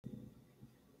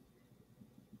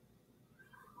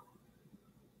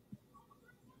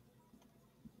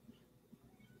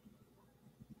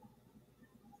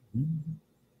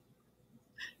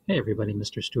Hey everybody,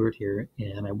 Mr. Stewart here,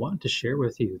 and I want to share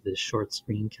with you this short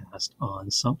screencast on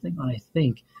something I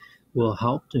think will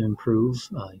help to improve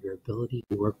your ability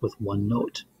to work with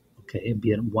OneNote, okay,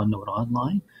 be it OneNote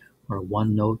Online or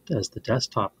OneNote as the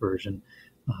desktop version,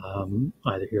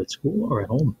 either here at school or at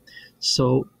home.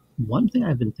 So one thing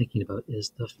I've been thinking about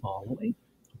is the following,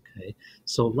 okay?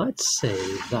 So let's say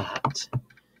that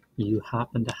you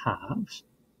happen to have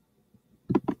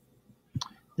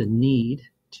the need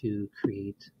to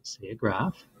create, say, a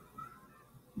graph,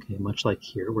 okay, much like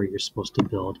here where you're supposed to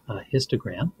build a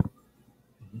histogram,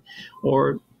 okay,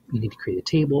 or you need to create a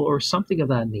table or something of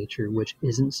that nature, which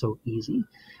isn't so easy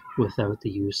without the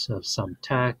use of some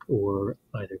tech or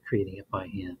either creating it by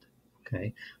hand,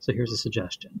 okay? So here's a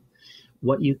suggestion.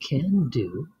 What you can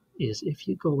do is if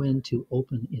you go into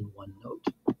Open in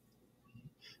OneNote,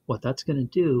 what that's going to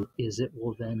do is it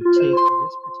will then take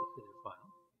this particular file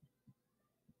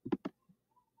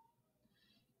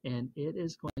and it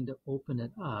is going to open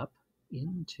it up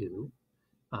into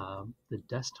the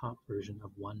desktop version of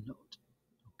OneNote,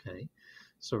 okay?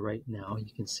 So right now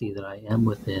you can see that I am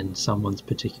within someone's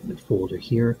particular folder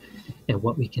here, and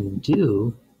what we can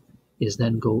do is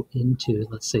then go into,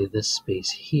 let's say, this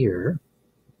space here,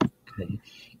 okay,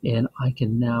 and I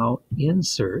can now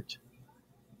insert,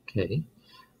 okay,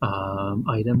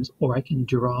 items, or I can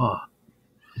draw.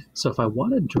 So if I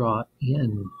want to draw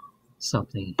in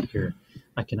something here,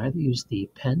 I can either use the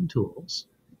pen tools,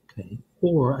 okay,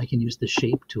 or I can use the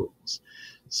shape tools.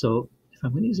 So if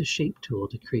I'm going to use a shape tool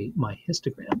to create my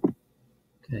histogram,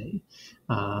 okay,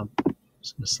 I'm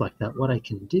just going to select that. What I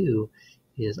can do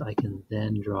is I can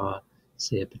then draw,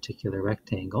 say, a particular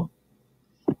rectangle,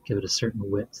 give it a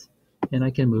certain width, and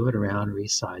I can move it around,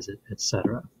 resize it,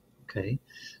 etc. Okay,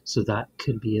 so that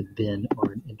could be a bin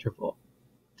or an interval.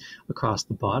 Across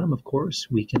the bottom, of course,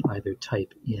 we can either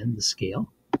type in the scale.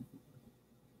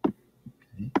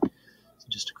 Okay, so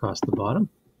just across the bottom.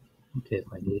 Okay, if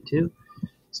I need to,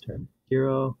 start at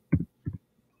 0,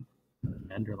 put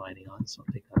an underlining on, so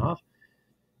I'll take that off,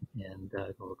 and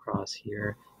go across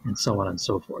here, and so on and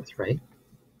so forth, right?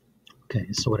 Okay,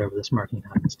 so whatever this marking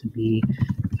happens to be,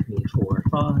 3, 4,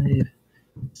 5,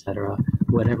 etc.,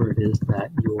 whatever it is that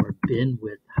your bin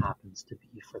width happens to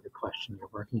be for the question you're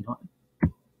working on.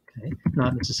 Okay,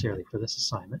 not necessarily for this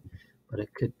assignment, but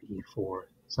it could be for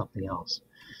something else.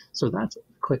 So that's a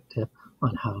quick tip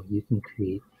on how you can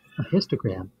create a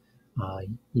histogram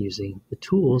using the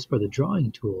tools or the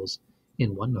drawing tools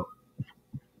in OneNote.